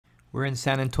We're in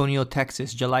San Antonio,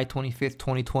 Texas, July 25th,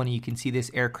 2020. You can see this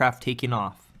aircraft taking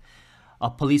off. A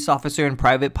police officer and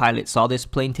private pilot saw this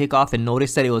plane take off and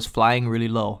noticed that it was flying really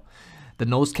low. The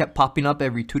nose kept popping up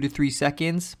every 2 to 3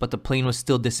 seconds, but the plane was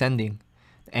still descending.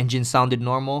 The engine sounded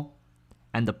normal,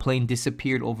 and the plane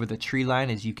disappeared over the tree line,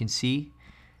 as you can see.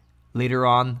 Later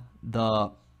on,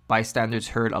 the bystanders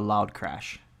heard a loud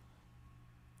crash.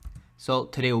 So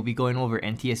today we'll be going over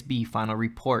NTSB final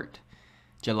report.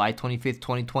 July 25th,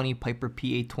 2020, Piper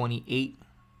PA-28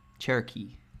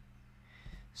 Cherokee.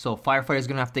 So firefighters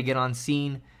gonna have to get on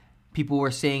scene. People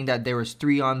were saying that there was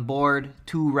 3 on board,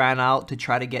 2 ran out to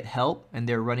try to get help, and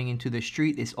they're running into the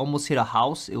street. It almost hit a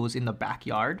house. It was in the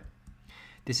backyard.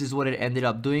 This is what it ended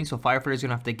up doing. So firefighters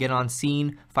gonna have to get on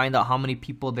scene, find out how many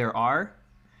people there are,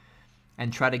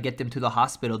 and try to get them to the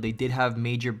hospital. They did have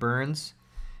major burns,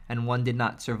 and 1 did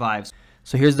not survive.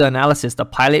 So here's the analysis. The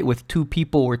pilot with 2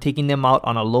 people were taking them out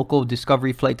on a local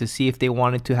discovery flight to see if they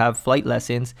wanted to have flight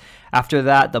lessons. After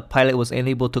that, the pilot was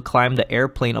unable to climb the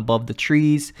airplane above the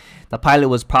trees. The pilot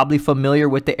was probably familiar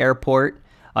with the airport.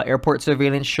 Airport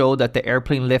surveillance showed that the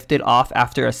airplane lifted off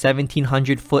after a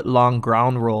 1,700-foot long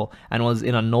ground roll and was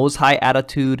in a nose-high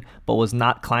attitude but was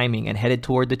not climbing and headed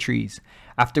toward the trees.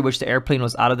 After which the airplane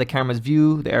was out of the camera's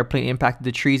view. The airplane impacted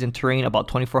the trees and terrain about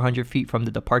 2,400 feet from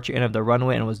the departure end of the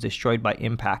runway and was destroyed by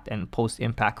impact and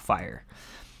post-impact fire.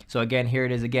 So again, here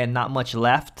it is again, not much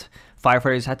left.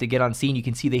 Firefighters had to get on scene. You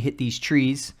can see they hit these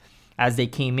trees as they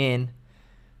came in.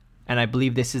 And I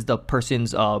believe this is the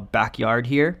person's backyard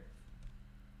here.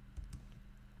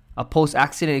 A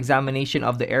post-accident examination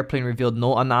of the airplane revealed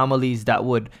no anomalies that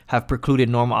would have precluded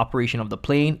normal operation of the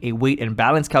plane. A weight and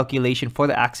balance calculation for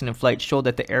the accident flight showed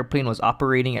that the airplane was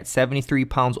operating at 73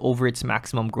 pounds over its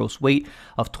maximum gross weight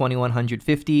of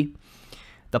 2,150.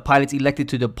 The pilots elected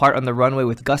to depart on the runway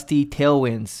with gusty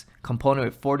tailwinds, component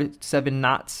with 4 to 7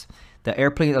 knots. The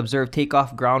airplane observed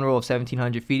takeoff ground roll of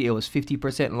 1,700 feet. It was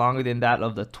 50% longer than that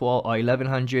of the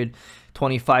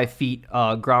 1,125 feet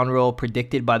ground roll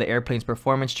predicted by the airplane's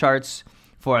performance charts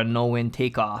for a no-wind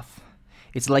takeoff.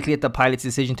 It's likely that the pilot's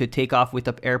decision to take off with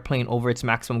the airplane over its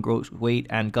maximum gross weight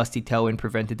and gusty tailwind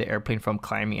prevented the airplane from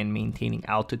climbing and maintaining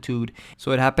altitude.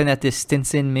 So it happened at this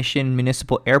Stinson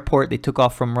Municipal Airport. They took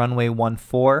off from runway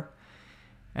 14.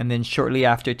 And then shortly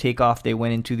after takeoff, they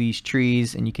went into these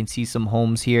trees, and you can see some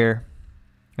homes here.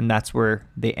 And that's where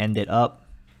they ended up.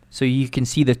 So you can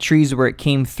see the trees where it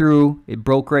came through. It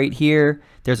broke right here.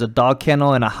 There's a dog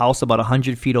kennel and a house about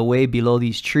 100 feet away below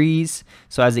these trees.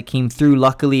 So as it came through,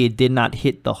 luckily it did not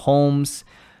hit the homes.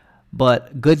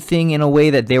 But good thing in a way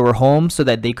that they were home so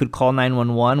that they could call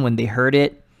 911 when they heard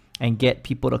it and get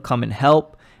people to come and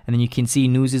help. And then you can see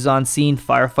news is on scene.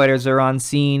 Firefighters are on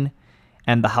scene.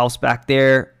 And the house back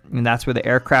there, and that's where the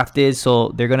aircraft is. So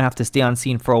they're going to have to stay on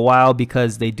scene for a while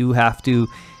because they do have to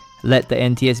let the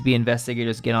NTSB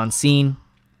investigators get on scene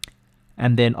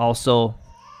and then also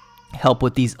help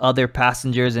with these other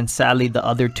passengers. And sadly, the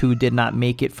other 2 did not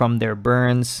make it from their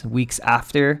burns weeks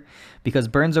after, because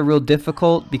burns are real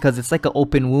difficult because it's like an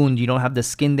open wound. You don't have the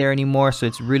skin there anymore, so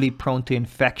it's really prone to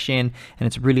infection and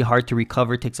it's really hard to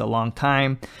recover. It takes a long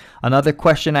time. Another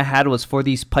question I had was for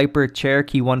these Piper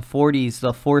Cherokee-140s,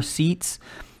 the 4 seats.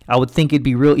 I would think it'd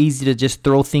be real easy to just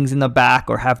throw things in the back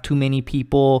or have too many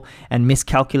people and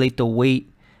miscalculate the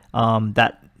weight.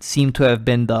 That seemed to have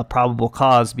been the probable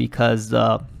cause because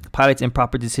the pilot's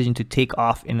improper decision to take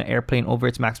off in an airplane over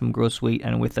its maximum gross weight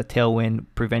and with a tailwind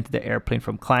prevented the airplane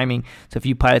from climbing. So if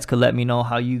you pilots could let me know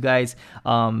how you guys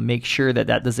make sure that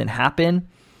that doesn't happen.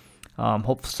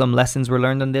 Hope some lessons were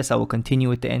learned on this. I will continue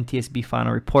with the NTSB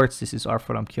final reports. This is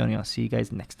Arford. I'm Keone. I'll see you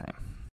guys next time.